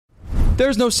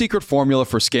There's no secret formula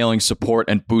for scaling support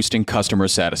and boosting customer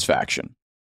satisfaction.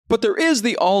 But there is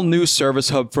the all-new Service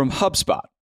Hub from HubSpot.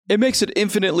 It makes it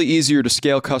infinitely easier to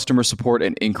scale customer support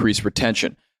and increase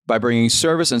retention. By bringing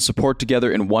service and support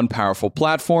together in one powerful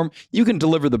platform, you can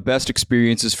deliver the best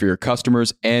experiences for your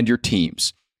customers and your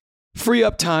teams. Free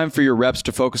up time for your reps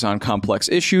to focus on complex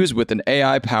issues with an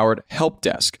AI-powered help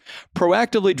desk.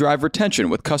 Proactively drive retention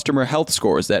with customer health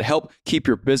scores that help keep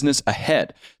your business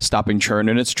ahead, stopping churn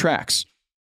in its tracks.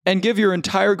 And give your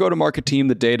entire go-to-market team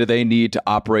the data they need to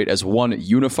operate as one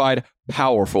unified,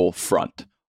 powerful front.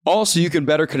 All so you can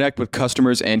better connect with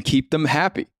customers and keep them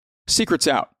happy. Secrets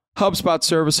out. HubSpot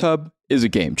Service Hub is a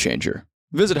game changer.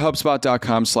 Visit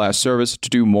HubSpot.com/service to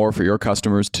do more for your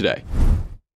customers today.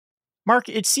 Mark,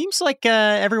 it seems like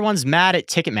everyone's mad at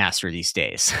Ticketmaster these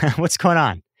days. What's going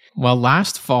on? Well,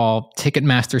 last fall,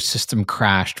 Ticketmaster's system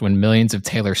crashed when millions of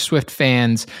Taylor Swift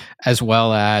fans, as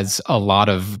well as a lot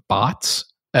of bots,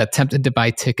 attempted to buy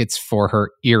tickets for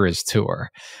her Eras tour.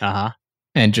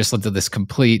 And just led to this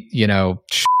complete,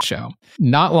 show.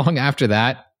 Not long after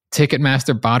that,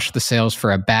 Ticketmaster botched the sales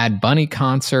for a Bad Bunny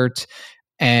concert.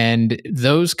 And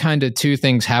those kind of two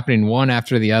things happening one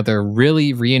after the other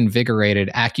really reinvigorated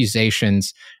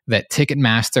accusations that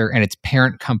Ticketmaster and its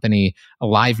parent company,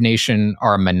 Live Nation,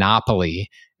 are a monopoly.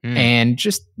 And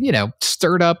just,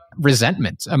 stirred up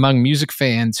resentment among music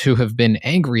fans who have been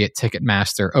angry at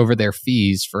Ticketmaster over their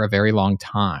fees for a very long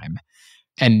time.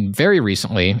 And very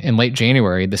recently, in late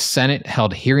January, the Senate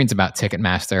held hearings about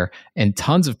Ticketmaster, and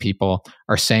tons of people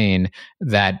are saying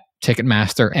that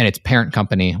Ticketmaster and its parent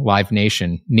company, Live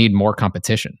Nation, need more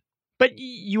competition. But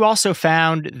you also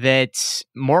found that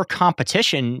more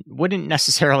competition wouldn't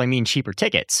necessarily mean cheaper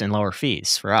tickets and lower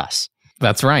fees for us.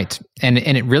 That's right. And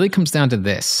it really comes down to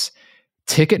this.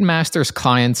 Ticketmaster's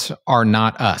clients are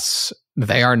not us.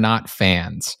 They are not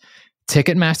fans.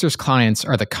 Ticketmaster's clients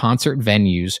are the concert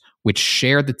venues which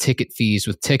share the ticket fees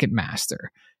with Ticketmaster.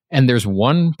 And there's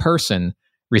one person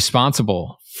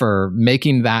responsible for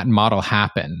making that model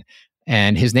happen.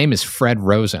 And his name is Fred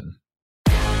Rosen.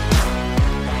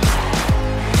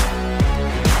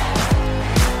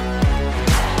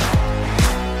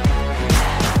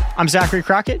 I'm Zachary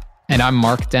Crockett. And I'm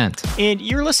Mark Dent. And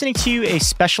you're listening to a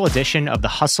special edition of the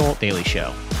Hustle Daily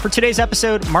Show. For today's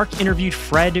episode, Mark interviewed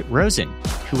Fred Rosen,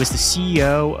 who was the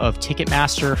CEO of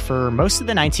Ticketmaster for most of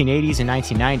the 1980s and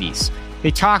 1990s.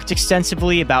 They talked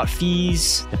extensively about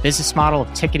fees, the business model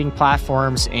of ticketing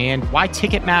platforms, and why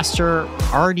Ticketmaster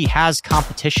already has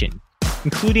competition,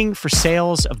 including for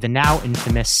sales of the now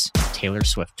infamous Taylor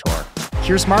Swift tour.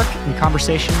 Here's Mark in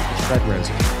conversation with Fred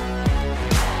Rosen.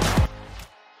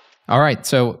 All right.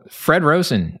 So Fred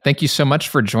Rosen, thank you so much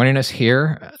for joining us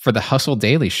here for the Hustle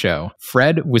Daily Show.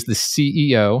 Fred was the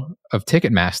CEO of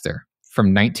Ticketmaster from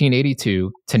 1982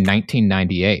 to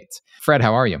 1998. Fred,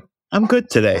 how are you? I'm good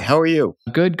today. How are you?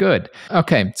 Good.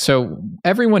 Okay. So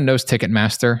everyone knows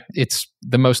Ticketmaster. It's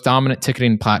the most dominant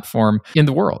ticketing platform in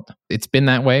the world. It's been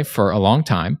that way for a long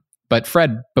time. But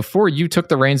Fred, before you took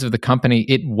the reins of the company,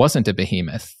 it wasn't a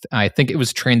behemoth. I think it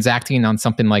was transacting on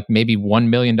something like maybe $1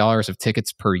 million of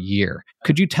tickets per year.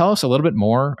 Could you tell us a little bit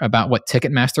more about what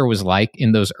Ticketmaster was like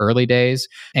in those early days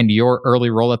and your early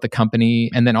role at the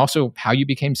company, and then also how you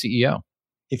became CEO?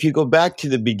 If you go back to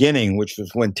the beginning, which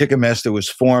was when Ticketmaster was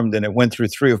formed and it went through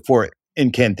 3 or 4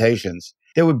 incantations,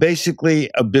 they were basically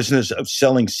a business of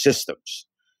selling systems.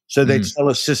 So they'd sell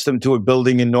a system to a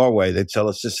building in Norway. They'd sell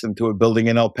a system to a building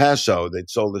in El Paso. They'd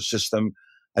sold a system,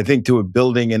 I think, to a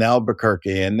building in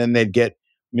Albuquerque. And then they'd get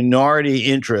minority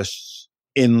interests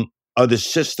in other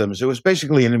systems. It was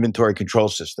basically an inventory control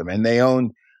system. And they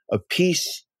owned a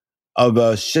piece of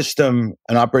a system,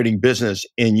 an operating business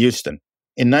in Houston.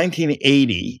 In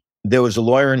 1980, there was a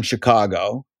lawyer in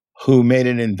Chicago who made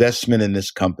an investment in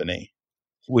this company,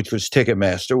 which was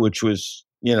Ticketmaster, which was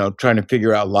trying to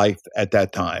figure out life at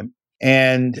that time.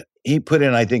 And he put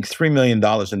in, I think, $3 million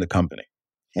in the company.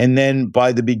 And then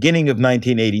by the beginning of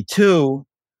 1982,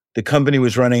 the company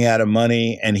was running out of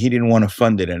money and he didn't want to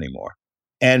fund it anymore.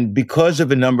 And because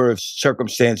of a number of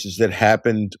circumstances that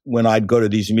happened when I'd go to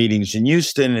these meetings in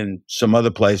Houston and some other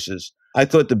places, I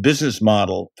thought the business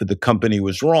model for the company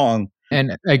was wrong.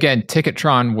 And again,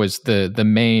 Ticketron was the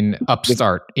main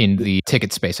upstart in the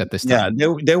ticket space at this time.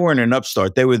 Yeah, they weren't an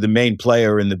upstart. They were the main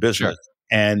player in the business.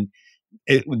 Sure. And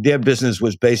their business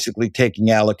was basically taking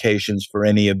allocations for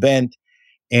any event.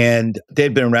 And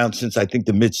they'd been around since, I think,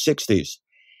 the mid-'60s.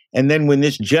 And then when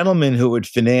this gentleman who had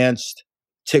financed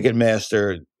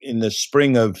Ticketmaster in the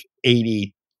spring of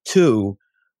 82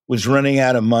 was running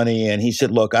out of money, and he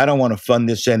said, look, I don't want to fund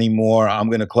this anymore. I'm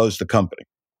going to close the company.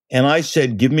 And I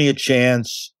said, give me a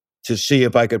chance. to see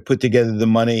if I could put together the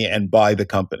money and buy the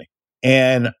company.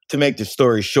 And to make the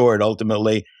story short,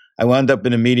 ultimately, I wound up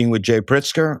in a meeting with Jay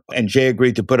Pritzker, and Jay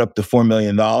agreed to put up the $4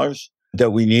 million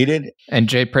that we needed. And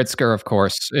Jay Pritzker, of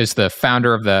course, is the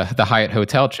founder of the Hyatt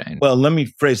hotel chain. Well, let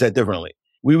me phrase that differently.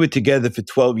 We were together for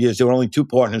 12 years. There were only two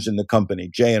partners in the company,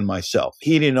 Jay and myself.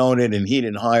 He didn't own it and he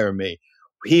didn't hire me.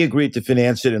 He agreed to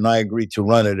finance it and I agreed to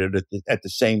run it at the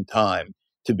same time.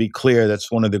 To be clear,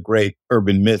 that's one of the great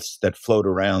urban myths that float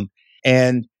around.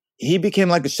 And he became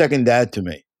like a second dad to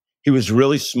me. He was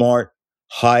really smart.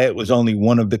 Hyatt was only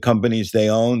one of the companies they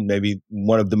owned, maybe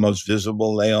one of the most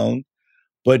visible they owned.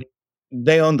 But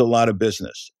they owned a lot of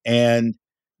business. And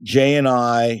Jay and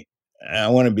I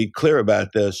want to be clear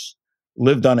about this,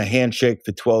 lived on a handshake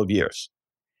for 12 years.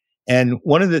 And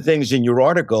one of the things in your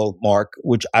article, Mark,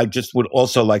 which I just would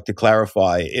also like to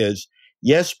clarify is,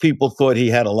 yes, people thought he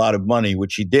had a lot of money,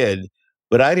 which he did,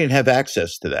 but I didn't have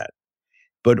access to that.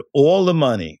 But all the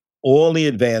money, all the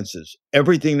advances,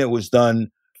 everything that was done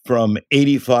from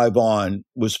 85 on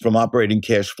was from operating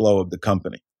cash flow of the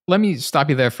company. Let me stop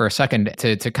you there for a second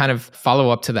to kind of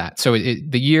follow up to that. So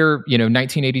the year,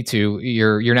 1982,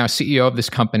 you're now CEO of this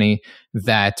company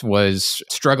that was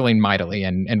struggling mightily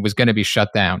and was going to be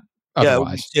shut down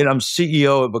otherwise. Yeah, and I'm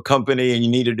CEO of a company and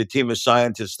you needed a team of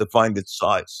scientists to find its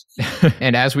size.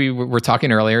 And as we were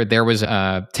talking earlier, there was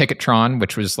Ticketron,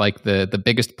 which was like the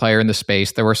biggest player in the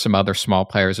space. There were some other small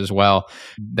players as well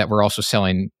that were also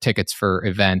selling tickets for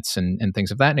events and things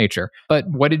of that nature. But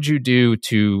what did you do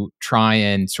to try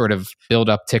and sort of build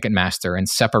up Ticketmaster and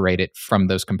separate it from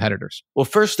those competitors? Well,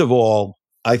 first of all,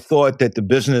 I thought that the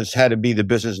business had to be the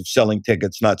business of selling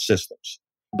tickets, not systems.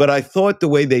 But I thought the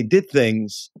way they did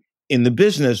things in the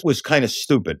business was kind of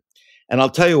stupid. And I'll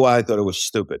tell you why I thought it was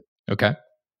stupid. Okay.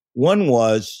 One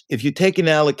was, if you take an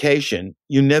allocation,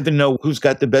 you never know who's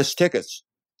got the best tickets.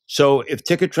 So if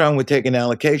Ticketron would take an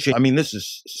allocation, I mean, this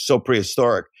is so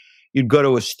prehistoric. You'd go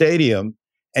to a stadium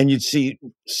and you'd see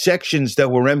sections that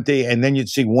were empty, and then you'd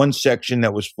see one section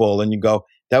that was full, and you go,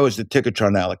 that was the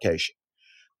Ticketron allocation.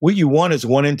 What you want is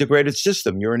one integrated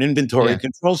system. You're an inventory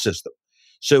control system.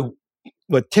 So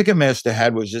what Ticketmaster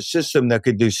had was a system that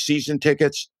could do season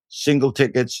tickets, single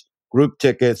tickets, group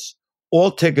tickets.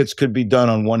 All tickets could be done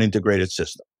on one integrated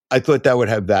system. I thought that would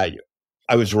have value.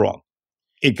 I was wrong.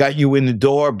 It got you in the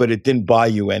door, but it didn't buy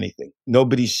you anything.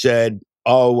 Nobody said,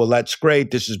 oh, well, that's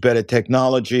great. This is better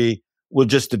technology. We'll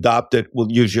just adopt it.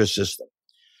 We'll use your system.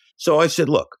 So I said,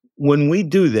 look, when we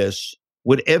do this,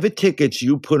 whatever tickets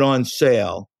you put on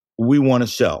sale, we want to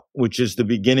sell, which is the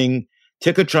beginning.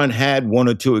 Ticketron had one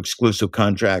or two exclusive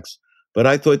contracts, but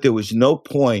I thought there was no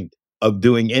point of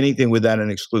doing anything without an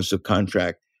exclusive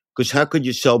contract, because how could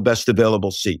you sell best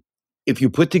available seat? If you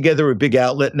put together a big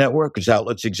outlet network, because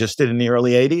outlets existed in the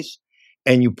early 80s,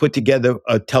 and you put together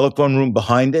a telephone room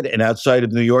behind it, and outside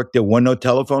of New York, there were no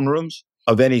telephone rooms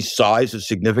of any size or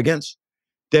significance,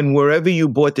 then wherever you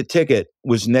bought the ticket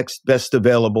was next best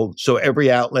available. So every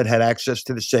outlet had access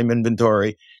to the same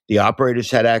inventory. The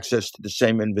operators had access to the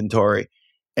same inventory.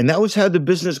 And that was how the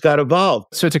business got evolved.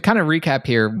 So to kind of recap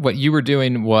here, what you were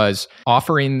doing was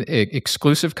offering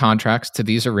exclusive contracts to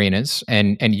these arenas,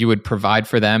 and you would provide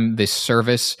for them this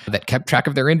service that kept track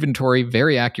of their inventory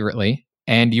very accurately.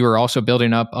 And you were also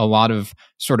building up a lot of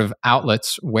sort of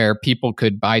outlets where people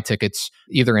could buy tickets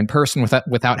either in person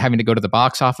without having to go to the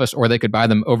box office, or they could buy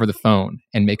them over the phone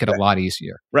and make it a lot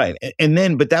easier. Right. And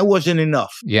then, but that wasn't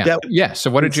enough. Yeah.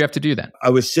 So what did you have to do then? I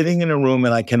was sitting in a room,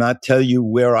 and I cannot tell you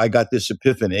where I got this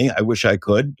epiphany. I wish I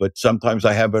could, but sometimes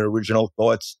I have original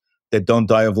thoughts that don't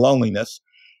die of loneliness.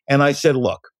 And I said,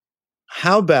 look,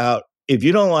 how about if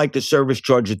you don't like the service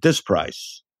charge at this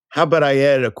price, how about I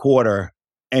add a quarter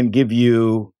and give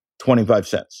you 25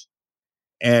 cents?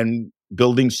 And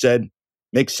building said,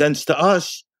 makes sense to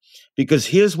us, because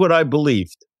here's what I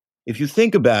believed. If you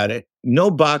think about it, no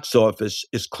box office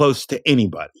is close to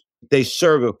anybody. They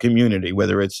serve a community,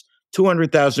 whether it's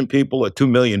 200,000 people or 2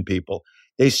 million people.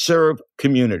 They serve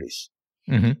communities.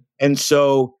 Mm-hmm. And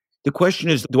so the question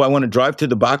is, do I want to drive to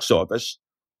the box office,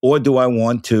 or do I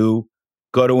want to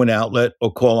go to an outlet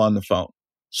or call on the phone?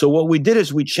 So what we did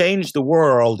is we changed the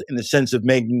world in the sense of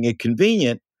making it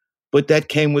convenient, but that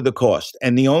came with a cost.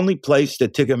 And the only place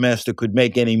that Ticketmaster could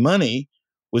make any money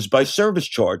was by service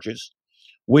charges,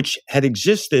 which had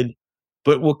existed,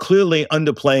 but were clearly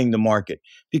underplaying the market,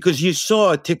 because you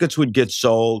saw tickets would get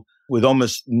sold with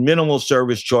almost minimal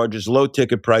service charges, low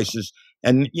ticket prices.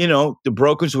 And, the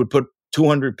brokers would put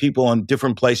 200 people on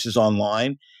different places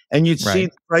online, and you'd see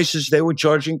the prices they were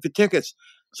charging for tickets.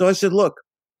 So I said, look,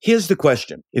 here's the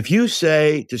question. If you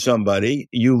say to somebody,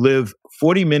 you live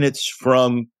 40 minutes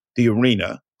from the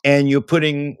arena, and you're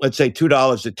putting, let's say,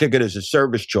 $2 a ticket as a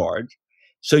service charge.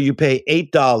 So you pay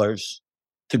 $8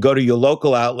 to go to your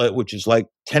local outlet, which is like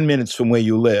 10 minutes from where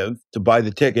you live, to buy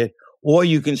the ticket. Or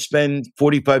you can spend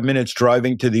 45 minutes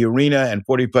driving to the arena and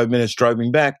 45 minutes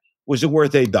driving back. Was it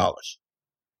worth $8?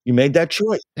 You made that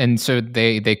choice. And so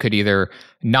they could either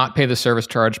not pay the service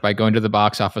charge by going to the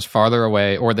box office farther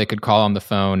away, or they could call on the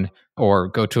phone or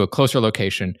go to a closer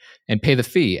location and pay the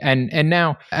fee. And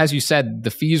now, as you said, the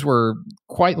fees were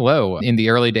quite low in the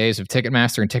early days of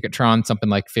Ticketmaster and Ticketron, something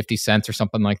like 50 cents or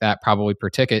something like that, probably per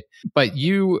ticket. But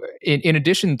you, in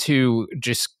addition to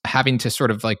just having to sort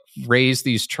of like raise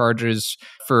these charges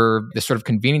for the sort of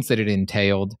convenience that it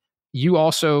entailed, you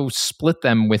also split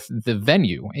them with the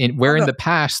venue, where in the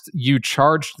past you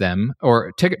charged them,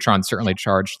 or Ticketron certainly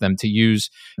charged them to use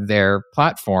their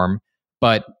platform.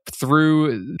 But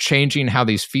through changing how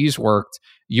these fees worked,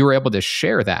 you were able to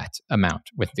share that amount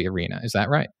with the arena. Is that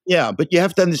right? Yeah, but you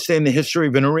have to understand the history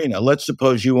of an arena. Let's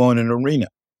suppose you own an arena.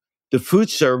 The food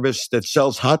service that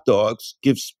sells hot dogs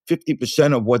gives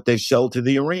 50% of what they sell to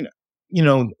the arena. You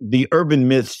know, the urban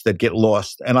myths that get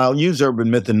lost, and I'll use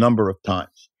urban myth a number of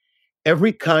times.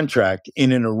 Every contract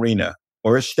in an arena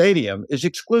or a stadium is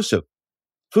exclusive.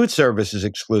 Food service is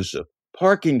exclusive.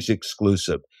 Parking's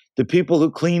exclusive. The people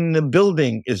who clean the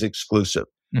building is exclusive.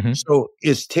 Mm-hmm. So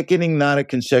is ticketing not a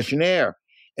concessionaire?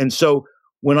 And so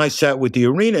when I sat with the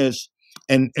arenas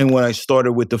and when I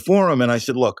started with the forum, and I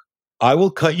said, look, I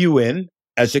will cut you in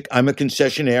I'm a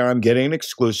concessionaire. I'm getting an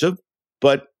exclusive,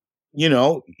 but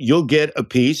you'll get a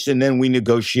piece, and then we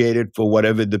negotiated for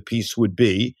whatever the piece would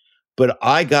be. But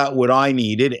I got what I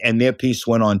needed, and their piece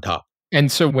went on top. And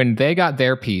so when they got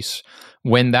their piece,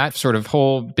 when that sort of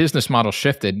whole business model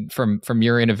shifted from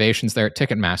your innovations there at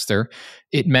Ticketmaster,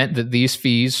 it meant that these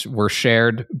fees were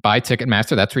shared by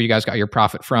Ticketmaster. That's where you guys got your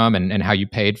profit from, and how you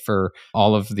paid for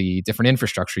all of the different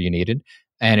infrastructure you needed.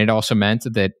 And it also meant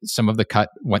that some of the cut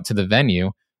went to the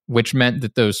venue, which meant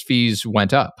that those fees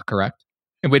went up, correct?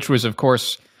 Which was, of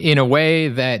course, in a way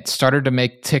that started to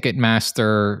make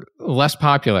Ticketmaster less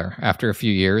popular after a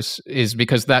few years, is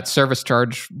because that service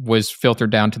charge was filtered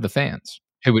down to the fans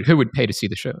who would pay to see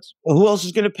the shows. Well, who else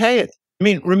is going to pay it? I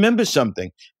mean, remember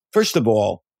something. First of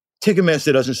all,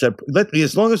 Ticketmaster doesn't set,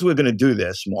 as long as we're going to do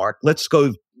this, Mark, let's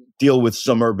go deal with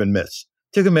some urban myths.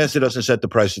 Ticketmaster doesn't set the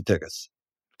price of tickets.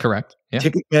 Correct. Yeah.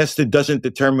 Ticketmaster doesn't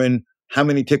determine how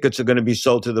many tickets are going to be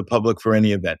sold to the public for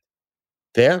any event.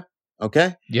 Fair?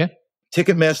 Okay? Yeah.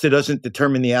 Ticketmaster doesn't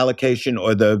determine the allocation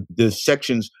or the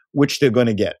sections which they're going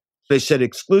to get. They said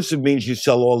exclusive means you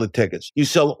sell all the tickets. You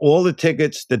sell all the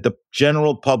tickets that the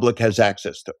general public has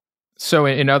access to. So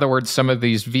in other words, some of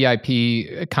these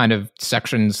VIP kind of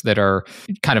sections that are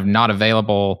kind of not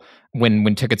available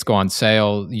when tickets go on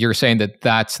sale, you're saying that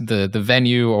that's the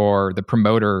venue or the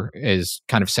promoter is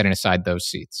kind of setting aside those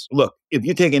seats. Look, if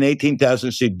you take an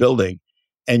 18,000 seat building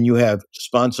and you have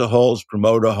sponsor holes,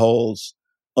 promoter holes,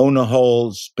 owner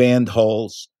holes, band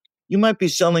holes, you might be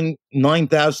selling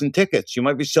 9,000 tickets. You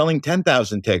might be selling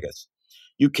 10,000 tickets.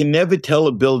 You can never tell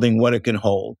a building what it can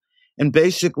hold. And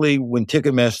basically, when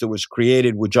Ticketmaster was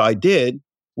created, which I did,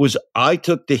 was I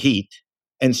took the heat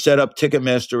and set up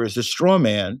Ticketmaster as a straw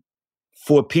man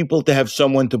for people to have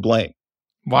someone to blame.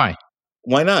 Why?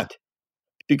 Why not?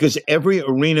 Because every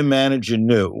arena manager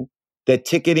knew that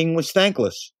ticketing was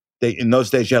thankless. In those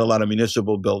days, you had a lot of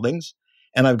municipal buildings.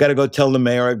 And I've got to go tell the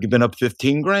mayor I've given up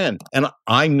 $15,000. And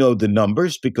I know the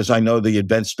numbers because I know the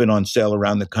event's been on sale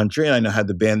around the country and I know how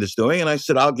the band is doing. And I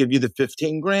said, I'll give you the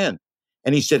 $15,000.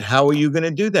 And he said, how are you going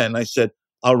to do that? And I said,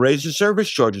 I'll raise the service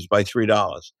charges by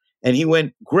 $3. And he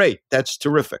went, great, that's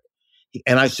terrific.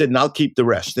 And I said, and I'll keep the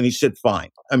rest. And he said,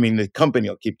 fine. I mean, the company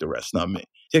will keep the rest, not me.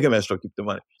 Ticketmaster will keep the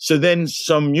money. So then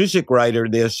some music writer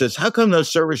there says, how come those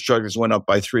service charges went up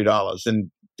by $3?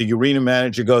 And the arena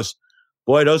manager goes,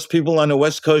 boy, those people on the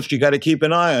West Coast, you got to keep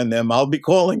an eye on them. I'll be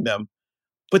calling them.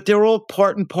 But they're all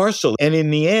part and parcel. And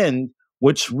in the end,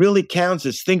 what's really counts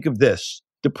is, think of this.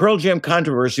 The Pearl Jam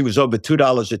controversy was over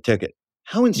 $2 a ticket.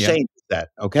 How insane is that?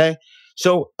 Okay.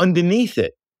 So underneath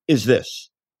it is this.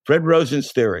 Fred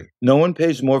Rosen's theory. No one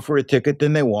pays more for a ticket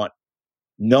than they want.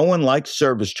 No one likes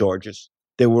service charges.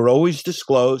 They were always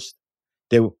disclosed.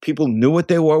 People knew what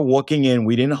they were walking in.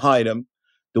 We didn't hide them.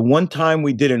 The one time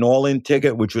we did an all-in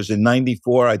ticket, which was in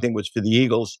 '94, I think was for the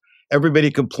Eagles, everybody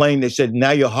complained. They said,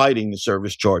 now you're hiding the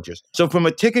service charges. So from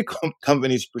a ticket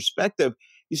company's perspective,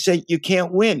 you say you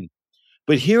can't win.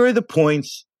 But here are the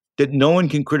points that no one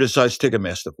can criticize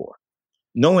Ticketmaster for.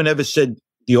 No one ever said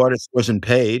the artist wasn't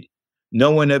paid.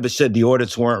 No one ever said the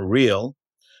audits weren't real.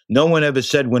 No one ever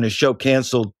said when a show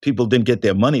canceled, people didn't get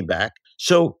their money back.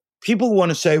 So people want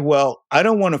to say, well, I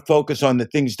don't want to focus on the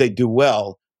things they do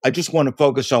well. I just want to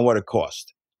focus on what it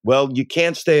costs. Well, you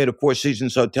can't stay at a Four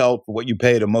Seasons hotel for what you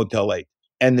pay at a Motel 8.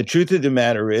 And the truth of the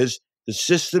matter is the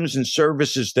systems and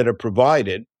services that are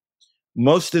provided,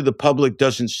 most of the public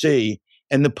doesn't see,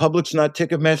 and the public's not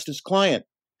Ticketmaster's client.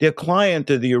 Their client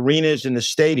are the arenas and the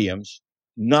stadiums,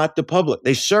 not the public.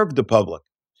 They serve the public.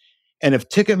 And if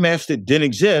Ticketmaster didn't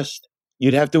exist,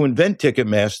 you'd have to invent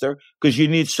Ticketmaster because you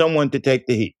need someone to take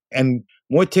the heat. And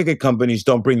more ticket companies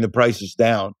don't bring the prices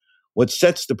down. What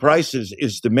sets the prices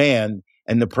is demand,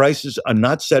 and the prices are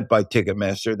not set by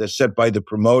Ticketmaster. They're set by the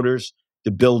promoters,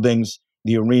 the buildings,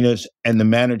 the arenas, and the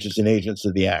managers and agents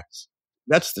of the acts.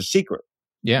 That's the secret.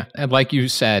 Yeah. And like you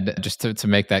said, just to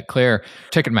make that clear,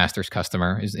 Ticketmaster's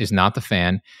customer is not the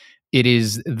fan. It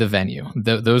is the venue.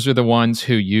 Those are the ones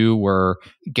who you were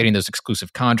getting those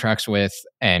exclusive contracts with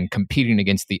and competing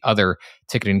against the other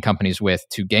ticketing companies with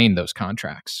to gain those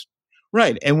contracts.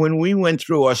 Right. And when we went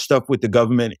through our stuff with the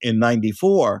government in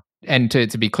 94. And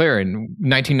to be clear, in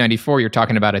 1994, you're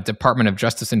talking about a Department of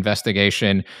Justice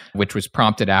investigation, which was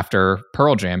prompted after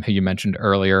Pearl Jam, who you mentioned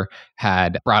earlier,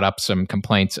 had brought up some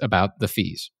complaints about the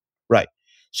fees. Right.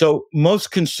 So most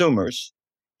consumers,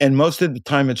 and most of the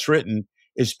time it's written,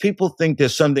 is people think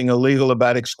there's something illegal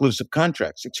about exclusive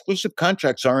contracts. Exclusive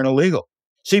contracts aren't illegal.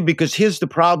 See, because here's the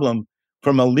problem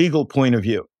from a legal point of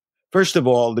view. First of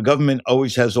all, the government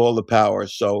always has all the power.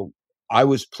 So I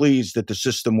was pleased that the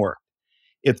system worked.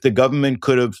 If the government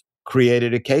could have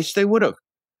created a case, they would have.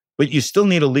 But you still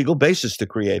need a legal basis to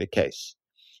create a case.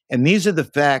 And these are the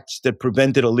facts that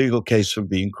prevented a legal case from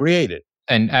being created.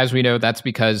 And as we know, that's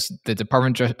because the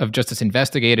Department of Justice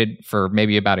investigated for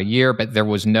maybe about a year, but there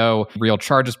was no real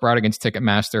charges brought against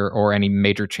Ticketmaster or any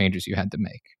major changes you had to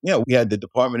make. Yeah, we had the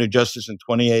Department of Justice and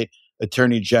 28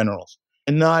 attorney generals.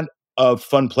 And not a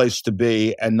fun place to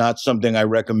be, and not something I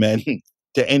recommend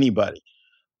to anybody.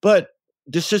 But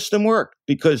the system worked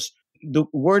because the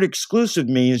word exclusive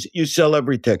means you sell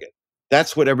every ticket.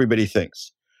 That's what everybody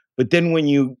thinks. But then when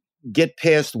you get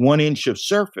past 1 inch of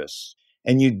surface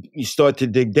and you start to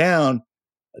dig down,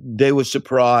 they were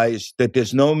surprised that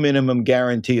there's no minimum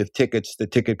guarantee of tickets the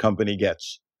ticket company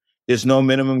gets. There's no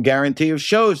minimum guarantee of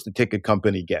shows the ticket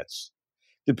company gets.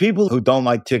 The people who don't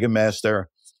like Ticketmaster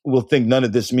will think none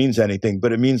of this means anything,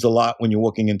 but it means a lot when you're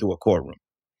walking into a courtroom.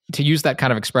 To use that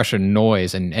kind of expression,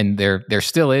 noise, and there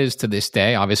still is to this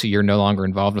day. Obviously, you're no longer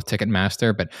involved with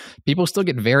Ticketmaster, but people still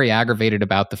get very aggravated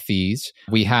about the fees.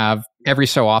 We have every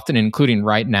so often, including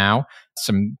right now,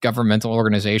 some governmental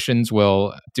organizations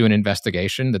will do an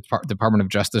investigation. The Department of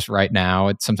Justice right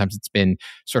now, sometimes it's been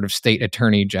sort of state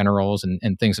attorney generals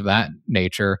and things of that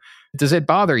nature. Does it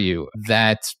bother you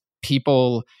that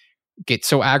people get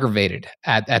so aggravated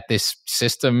at this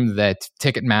system that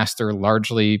Ticketmaster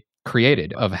largely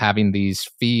created of having these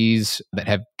fees that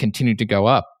have continued to go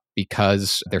up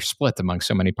because they're split among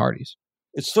so many parties?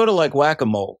 It's sort of like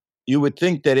whack-a-mole. You would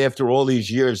think that after all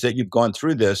these years that you've gone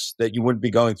through this, that you wouldn't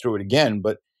be going through it again.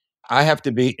 But I have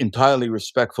to be entirely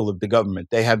respectful of the government.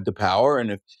 They have the power.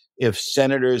 And if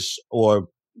senators or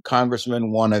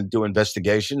congressmen want to do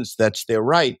investigations, that's their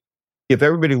right. If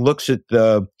everybody looks at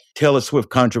the Taylor Swift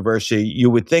controversy,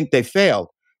 you would think they failed.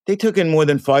 They took in more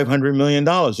than $500 million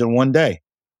in one day.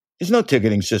 There's no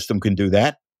ticketing system can do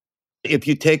that. If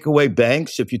you take away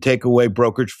banks, if you take away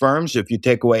brokerage firms, if you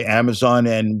take away Amazon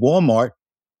and Walmart,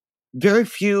 very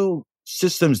few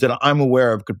systems that I'm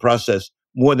aware of could process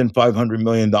more than $500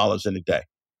 million in a day.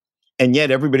 And yet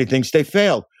everybody thinks they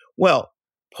failed. Well,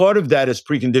 part of that is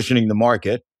preconditioning the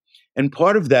market. And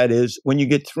part of that is when you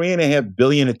get 3.5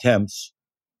 billion attempts,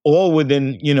 all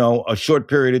within, a short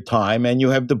period of time, and you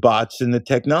have the bots and the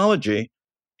technology,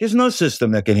 there's no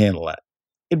system that can handle that.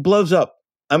 It blows up.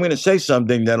 I'm going to say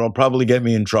something that'll probably get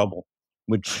me in trouble,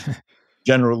 which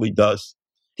generally does.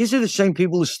 These are the same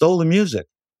people who stole the music.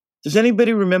 Does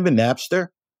anybody remember Napster?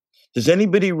 Does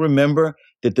anybody remember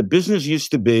that the business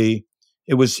used to be,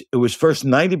 it was first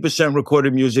 90%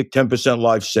 recorded music, 10%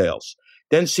 live sales.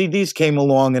 Then CDs came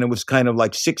along and it was kind of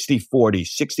like 60-40,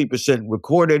 60%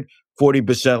 recorded,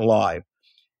 40% live.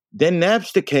 Then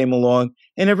Napster came along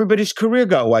and everybody's career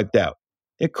got wiped out.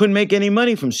 They couldn't make any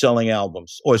money from selling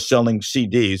albums or selling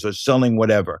CDs or selling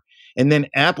whatever. And then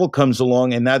Apple comes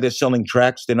along and now they're selling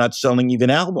tracks. They're not selling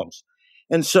even albums.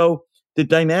 And so the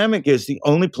dynamic is the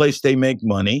only place they make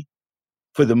money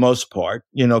for the most part,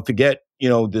 forget,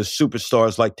 the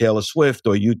superstars like Taylor Swift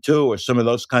or U2 or some of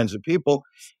those kinds of people.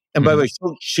 And by the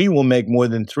way, she will make more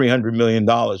than $300 million,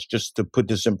 just to put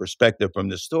this in perspective from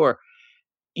the store.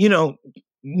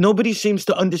 Nobody seems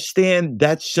to understand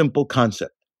that simple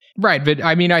concept. Right. But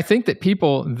I mean, I think that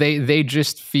people, they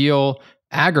just feel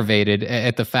aggravated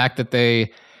at the fact that they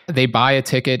buy a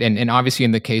ticket, and obviously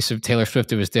in the case of Taylor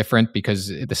Swift, it was different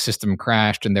because the system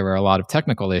crashed and there were a lot of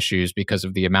technical issues because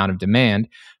of the amount of demand.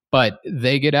 But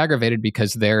they get aggravated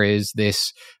because there is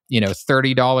this,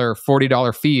 $30,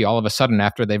 $40 fee all of a sudden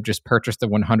after they've just purchased a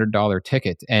 $100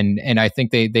 ticket. And I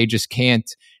think they just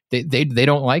can't, they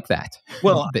don't like that.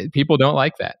 Well, people don't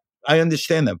like that. I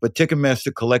understand that, but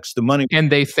Ticketmaster collects the money.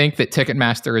 And they think that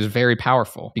Ticketmaster is very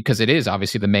powerful because it is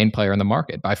obviously the main player in the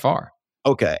market by far.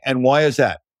 Okay. And why is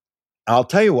that? I'll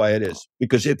tell you why it is.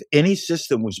 Because if any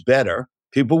system was better,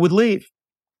 people would leave.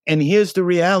 And here's the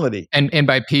reality. And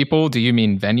by people, do you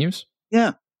mean venues?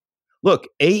 Yeah. Look,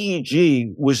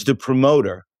 AEG was the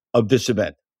promoter of this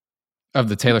event. Of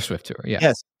the Taylor Swift tour, yeah.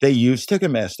 Yes. They used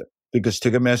Ticketmaster because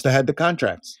Ticketmaster had the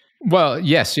contracts. Well,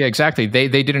 yes, yeah, exactly. They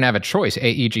didn't have a choice.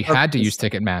 AEG had to use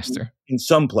Ticketmaster. In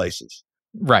some places.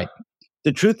 Right.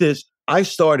 The truth is, I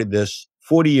started this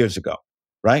 40 years ago,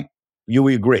 right? You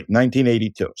agree,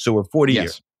 1982. So we're 40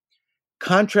 years.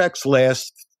 Contracts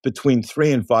last between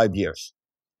 3 and 5 years.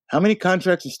 How many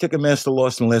contracts has Ticketmaster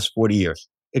lost in the last 40 years?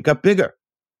 It got bigger.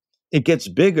 It gets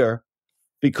bigger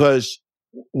because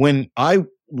when I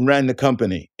ran the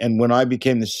company and when I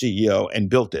became the CEO and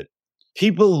built it,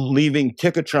 people leaving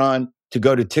Ticketron to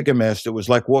go to Ticketmaster was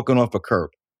like walking off a curb.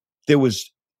 There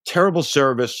was terrible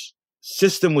service,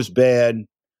 system was bad,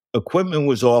 equipment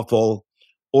was awful,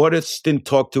 audits didn't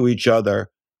talk to each other.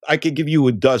 I could give you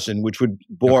a dozen, which would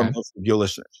bore most of your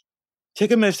listeners.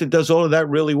 Ticketmaster does all of that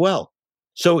really well.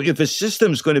 So if a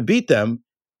system's going to beat them,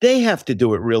 they have to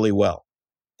do it really well.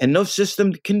 And no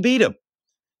system can beat them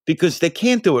because they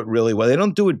can't do it really well. They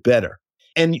don't do it better.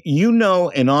 And you know,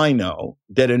 and I know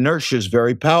that inertia is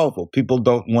very powerful. People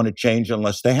don't want to change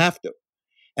unless they have to.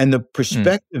 And the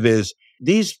perspective is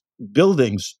these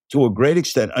buildings, to a great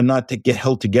extent, are not to get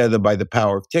held together by the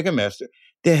power of Ticketmaster.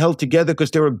 They're held together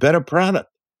because they're a better product.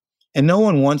 And no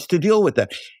one wants to deal with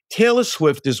that. Taylor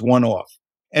Swift is one off.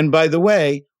 And by the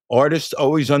way, artists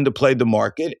always underplayed the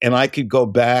market. And I could go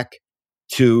back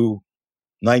to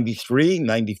 93,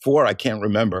 94. I can't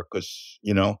remember because,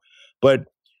 but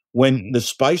when the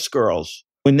Spice Girls,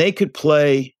 when they could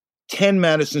play 10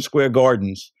 Madison Square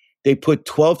Gardens, they put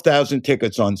 12,000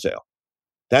 tickets on sale.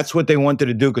 That's what they wanted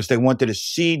to do because they wanted to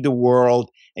seed the world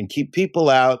and keep people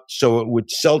out so it would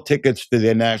sell tickets for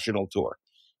their national tour.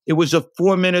 It was a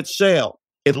 4-minute sale.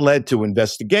 It led to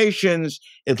investigations.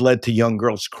 It led to young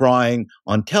girls crying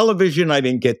on television. I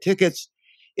didn't get tickets.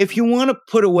 If you want to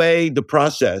put away the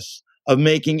process of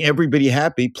making everybody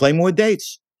happy, play more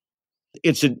dates.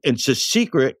 It's a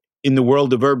secret in the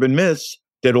world of urban myths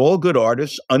that all good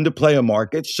artists underplay a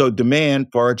market, so demand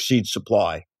far exceeds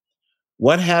supply.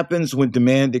 What happens when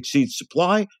demand exceeds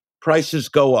supply? Prices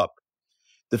go up.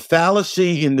 The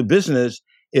fallacy in the business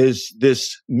is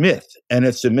this myth, and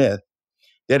it's a myth,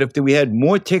 that if we had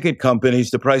more ticket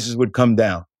companies, the prices would come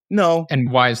down. No.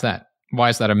 And why is that? Why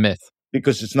is that a myth?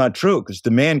 Because it's not true, because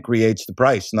demand creates the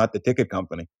price, not the ticket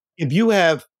company. If you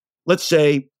have, let's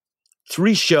say,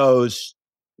 3 shows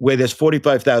where there's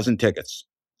 45,000 tickets,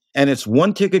 and it's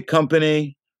one ticket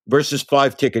company versus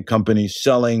 5 ticket companies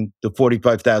selling the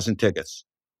 45,000 tickets,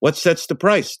 what sets the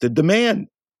price? The demand.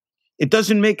 It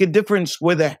doesn't make a difference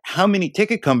how many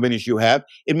ticket companies you have.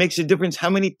 It makes a difference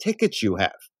how many tickets you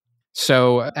have.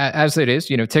 So as it is,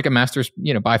 Ticketmaster's,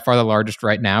 by far the largest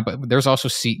right now, but there's also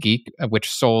SeatGeek, which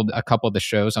sold a couple of the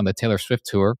shows on the Taylor Swift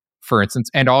tour, for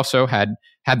instance, and also had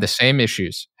the same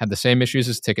issues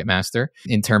as Ticketmaster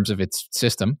in terms of its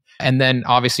system. And then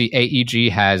obviously AEG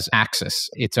has Access,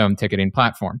 its own ticketing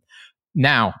platform.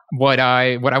 Now, what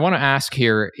I want to ask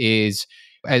here is,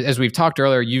 as we've talked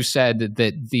earlier, you said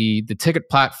that the ticket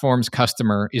platform's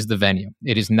customer is the venue.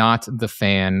 It is not the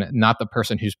fan, not the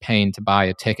person who's paying to buy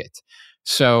a ticket.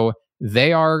 So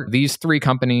they are these 3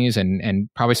 companies and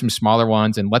probably some smaller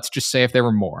ones. And let's just say if there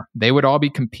were more, they would all be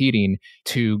competing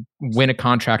to win a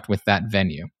contract with that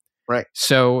venue. Right.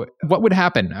 So what would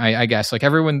happen? I guess like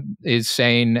everyone is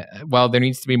saying, well, there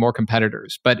needs to be more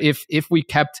competitors. But if we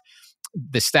kept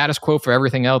the status quo for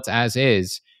everything else as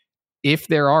is, if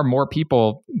there are more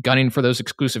people gunning for those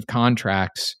exclusive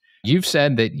contracts, you've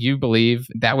said that you believe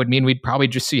that would mean we'd probably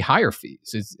just see higher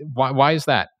fees. Why is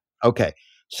that? Okay.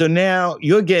 So now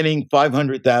you're getting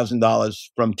 $500,000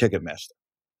 from Ticketmaster.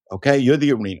 Okay. You're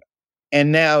the arena.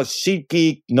 And now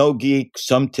SeatGeek, No Geek,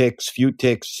 some ticks, few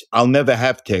ticks, I'll never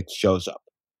have ticks shows up.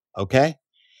 Okay.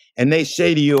 And they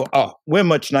say to you, oh, we're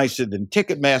much nicer than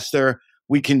Ticketmaster.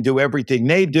 We can do everything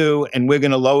they do, and we're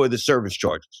going to lower the service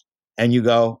charges. And you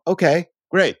go, okay,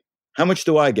 great. How much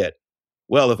do I get?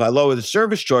 Well, if I lower the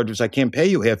service charges, I can't pay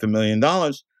you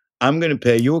 $500,000. I'm going to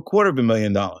pay you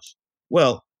 $250,000.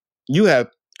 Well, You have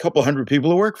a couple hundred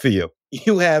people who work for you.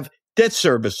 You have debt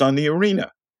service on the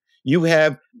arena. You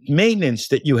have maintenance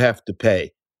that you have to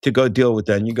pay to go deal with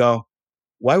that. And you go,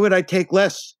 why would I take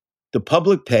less? The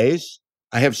public pays.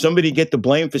 I have somebody get the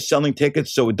blame for selling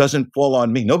tickets so it doesn't fall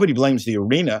on me. Nobody blames the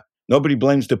arena. Nobody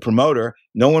blames the promoter.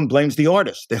 No one blames the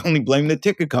artist. They only blame the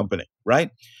ticket company, right?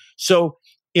 So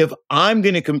if I'm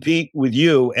going to compete with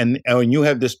you and you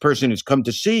have this person who's come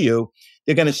to see you,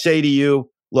 they're going to say to you,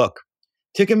 look,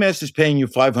 Ticketmaster's paying you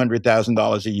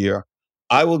 $500,000 a year.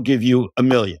 I will give you $1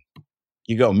 million.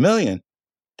 You go, $1 million?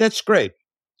 That's great.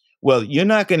 Well, you're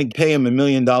not going to pay him $1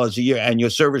 million a year and your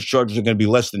service charges are going to be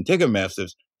less than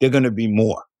Ticketmaster's. They're going to be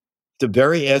more. The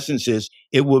very essence is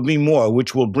it will be more,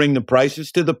 which will bring the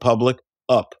prices to the public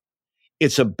up.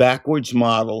 It's a backwards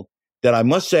model that I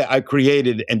must say I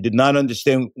created and did not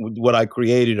understand what I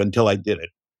created until I did it.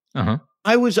 Uh-huh.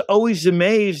 I was always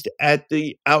amazed at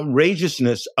the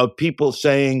outrageousness of people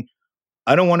saying,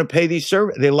 I don't want to pay these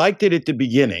service. They liked it at the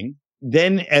beginning.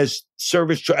 Then as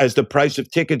the price of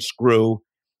tickets grew,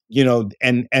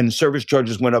 and service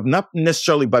charges went up, not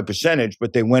necessarily by percentage,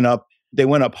 but they went up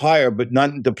higher, but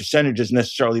not the percentages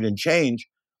necessarily didn't change.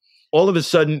 All of a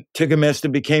sudden,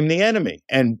 Ticketmaster became the enemy.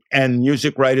 And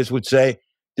music writers would say,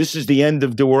 this is the end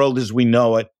of the world as we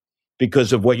know it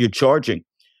because of what you're charging.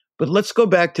 But let's go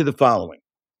back to the following.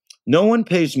 No one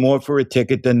pays more for a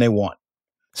ticket than they want.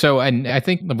 So, and I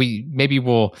think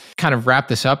we'll kind of wrap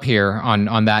this up here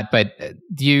on that, but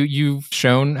you've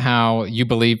shown how you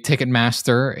believe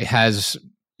Ticketmaster has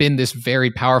been this very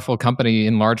powerful company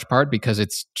in large part because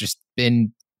it's just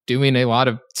been doing a lot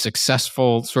of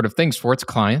successful sort of things for its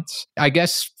clients. I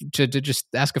guess to just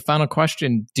ask a final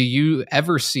question, do you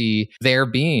ever see there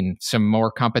being some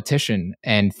more competition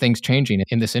and things changing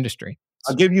in this industry?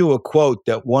 I'll give you a quote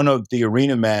that one of the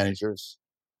arena managers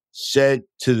said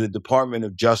to the Department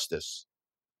of Justice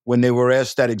when they were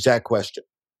asked that exact question.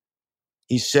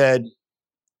 He said,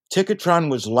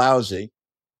 Ticketron was lousy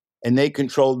and they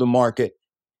controlled the market,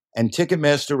 and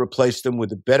Ticketmaster replaced them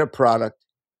with a better product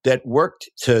that worked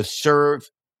to serve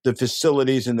the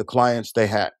facilities and the clients they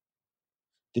had.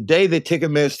 The day that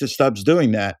Ticketmaster stops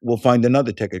doing that, we'll find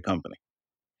another ticket company.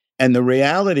 And the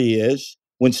reality is,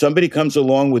 when somebody comes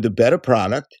along with a better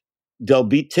product, they'll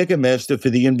beat Ticketmaster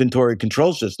for the inventory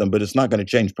control system, but it's not going to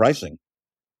change pricing.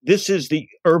 This is the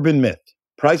urban myth.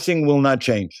 Pricing will not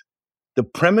change. The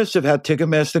premise of how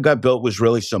Ticketmaster got built was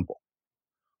really simple.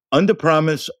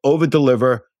 Under-promise,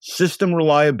 over-deliver, system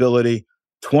reliability,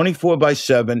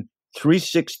 24/7,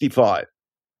 365.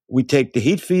 We take the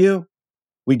heat for you.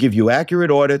 We give you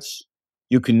accurate audits.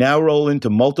 You can now roll into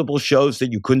multiple shows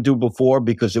that you couldn't do before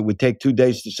because it would take 2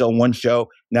 days to sell one show.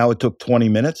 Now it took 20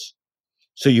 minutes.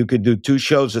 So you could do 2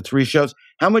 shows or 3 shows.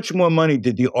 How much more money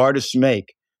did the artists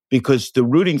make? Because the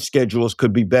routing schedules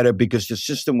could be better because the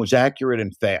system was accurate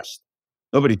and fast.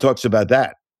 Nobody talks about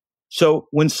that. So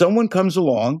when someone comes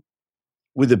along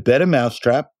with a better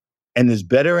mousetrap and is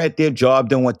better at their job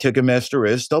than what Ticketmaster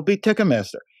is, they'll beat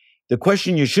Ticketmaster. The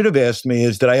question you should have asked me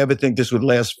is, did I ever think this would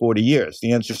last 40 years?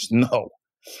 The answer is no.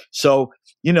 So,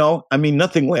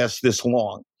 nothing lasts this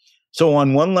long. So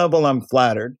on one level, I'm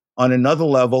flattered. On another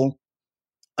level,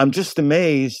 I'm just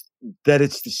amazed that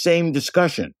it's the same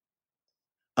discussion.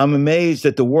 I'm amazed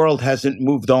that the world hasn't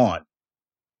moved on.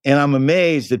 And I'm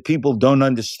amazed that people don't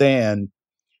understand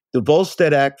the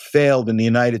Volstead Act failed in the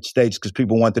United States because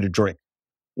people wanted to drink.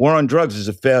 War on drugs is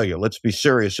a failure. Let's be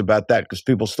serious about that because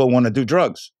people still want to do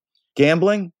drugs.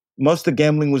 Gambling, most of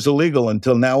gambling was illegal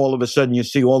until now all of a sudden you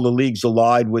see all the leagues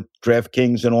allied with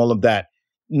DraftKings and all of that.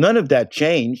 None of that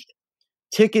changed.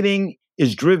 Ticketing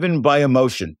is driven by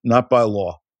emotion, not by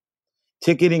law.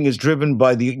 Ticketing is driven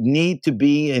by the need to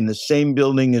be in the same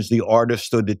building as the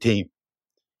artist or the team.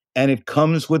 And it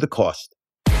comes with a cost.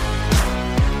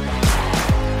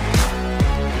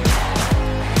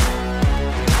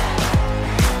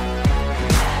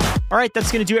 All right,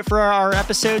 that's going to do it for our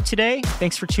episode today.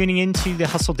 Thanks for tuning in to the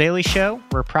Hustle Daily Show.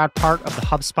 We're a proud part of the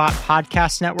HubSpot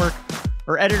podcast network.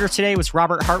 Our editor today was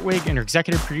Robert Hartwig, and our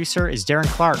executive producer is Darren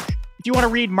Clark. If you want to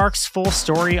read Mark's full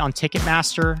story on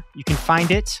Ticketmaster, you can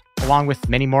find it, along with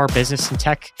many more business and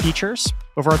tech features,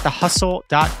 over at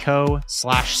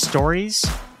thehustle.co/stories.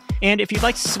 And if you'd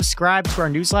like to subscribe to our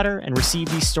newsletter and receive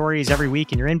these stories every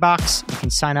week in your inbox, you can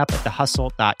sign up at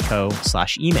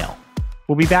thehustle.co/email.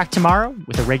 We'll be back tomorrow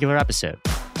with a regular episode.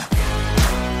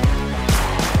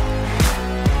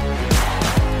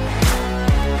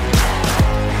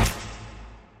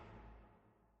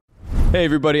 Hey,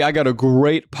 everybody, I got a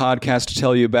great podcast to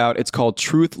tell you about. It's called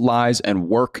Truth, Lies, and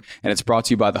Work, and it's brought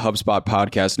to you by the HubSpot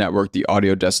Podcast Network, the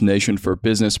audio destination for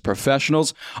business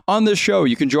professionals. On this show,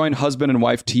 you can join husband and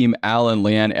wife team Al and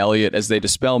Leanne Elliott as they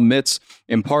dispel myths,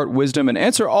 impart wisdom, and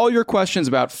answer all your questions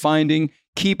about finding,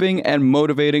 keeping, and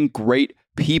motivating great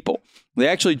people. They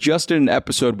actually just did an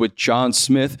episode with John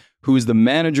Smith, who is the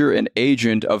manager and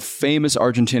agent of famous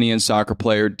Argentinian soccer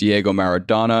player Diego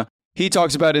Maradona. He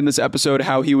talks about in this episode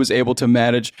how he was able to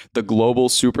manage the global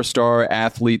superstar,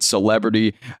 athlete,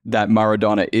 celebrity that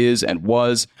Maradona is and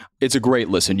was. It's a great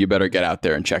listen. You better get out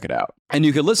there and check it out. And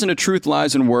you can listen to Truth,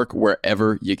 Lies, and Work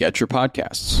wherever you get your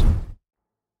podcasts.